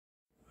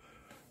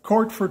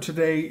Court for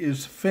today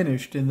is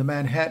finished in the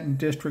Manhattan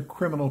District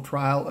criminal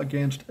trial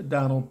against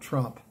Donald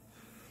Trump.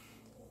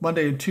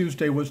 Monday and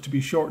Tuesday was to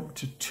be shortened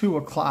to 2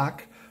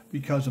 o'clock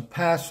because of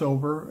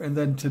Passover, and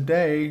then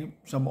today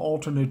some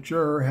alternate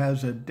juror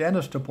has a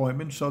dentist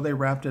appointment, so they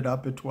wrapped it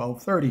up at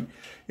 12:30.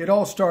 It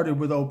all started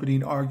with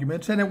opening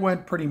arguments, and it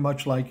went pretty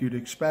much like you'd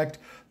expect.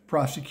 The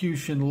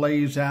prosecution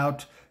lays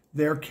out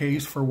their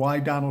case for why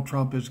Donald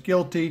Trump is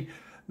guilty.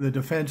 The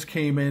defense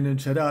came in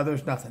and said,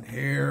 there's nothing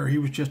here. He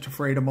was just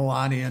afraid of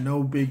Melania,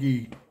 no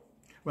biggie.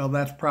 Well,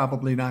 that's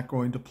probably not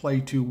going to play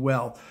too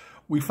well.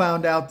 We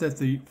found out that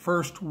the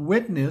first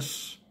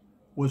witness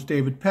was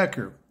David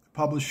Pecker,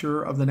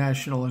 publisher of the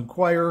National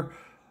Enquirer,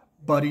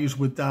 buddies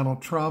with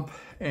Donald Trump,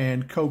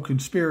 and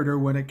co-conspirator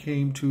when it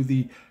came to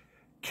the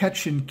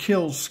catch and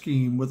kill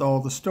scheme with all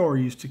the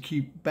stories to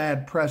keep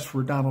bad press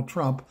for Donald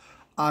Trump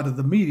out of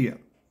the media.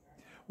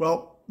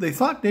 Well, they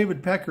thought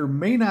David Pecker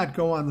may not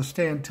go on the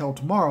stand till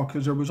tomorrow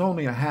because there was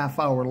only a half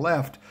hour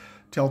left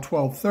till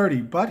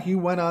 12:30, but he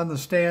went on the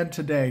stand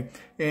today,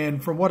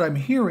 and from what I'm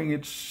hearing,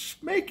 it's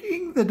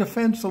making the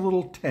defense a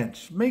little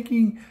tense,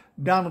 making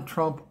Donald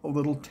Trump a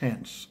little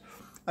tense.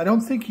 I don't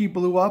think he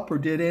blew up or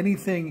did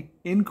anything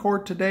in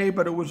court today,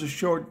 but it was a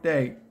short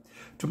day.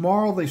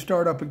 Tomorrow they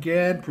start up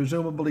again.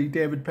 Presumably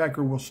David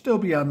Pecker will still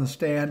be on the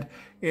stand,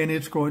 and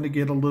it's going to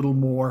get a little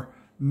more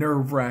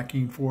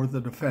nerve-wracking for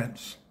the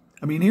defense.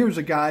 I mean, here's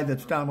a guy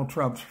that's Donald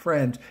Trump's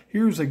friend.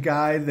 Here's a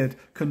guy that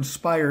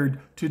conspired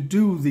to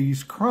do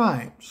these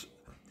crimes.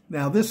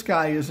 Now, this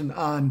guy isn't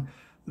on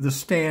the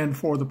stand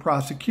for the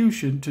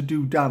prosecution to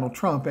do Donald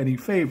Trump any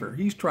favor.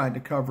 He's trying to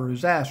cover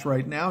his ass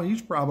right now.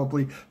 He's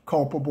probably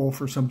culpable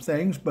for some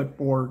things, but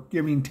for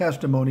giving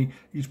testimony,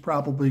 he's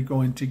probably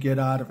going to get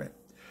out of it.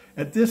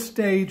 At this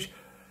stage,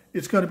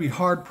 it's going to be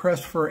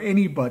hard-pressed for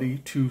anybody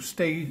to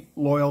stay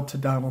loyal to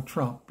Donald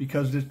Trump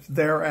because it's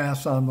their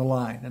ass on the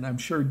line. And I'm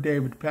sure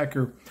David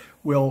Pecker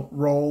will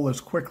roll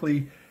as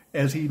quickly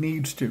as he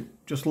needs to.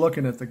 Just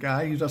looking at the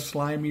guy, he's a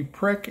slimy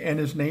prick, and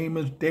his name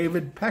is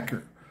David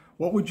Pecker.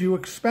 What would you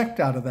expect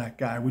out of that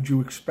guy? Would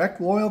you expect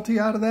loyalty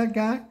out of that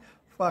guy?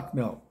 Fuck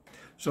no.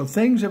 So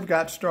things have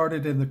got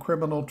started in the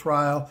criminal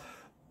trial.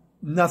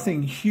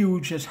 Nothing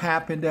huge has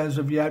happened as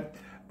of yet,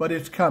 but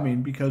it's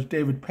coming because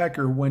David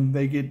Pecker, when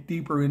they get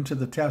deeper into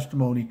the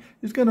testimony,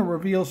 is going to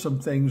reveal some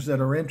things that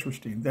are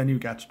interesting. Then you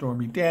got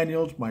Stormy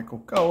Daniels,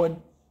 Michael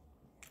Cohen,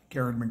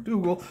 Karen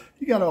McDougal.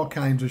 You got all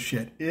kinds of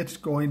shit. It's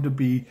going to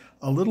be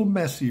a little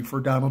messy for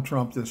Donald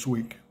Trump this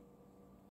week.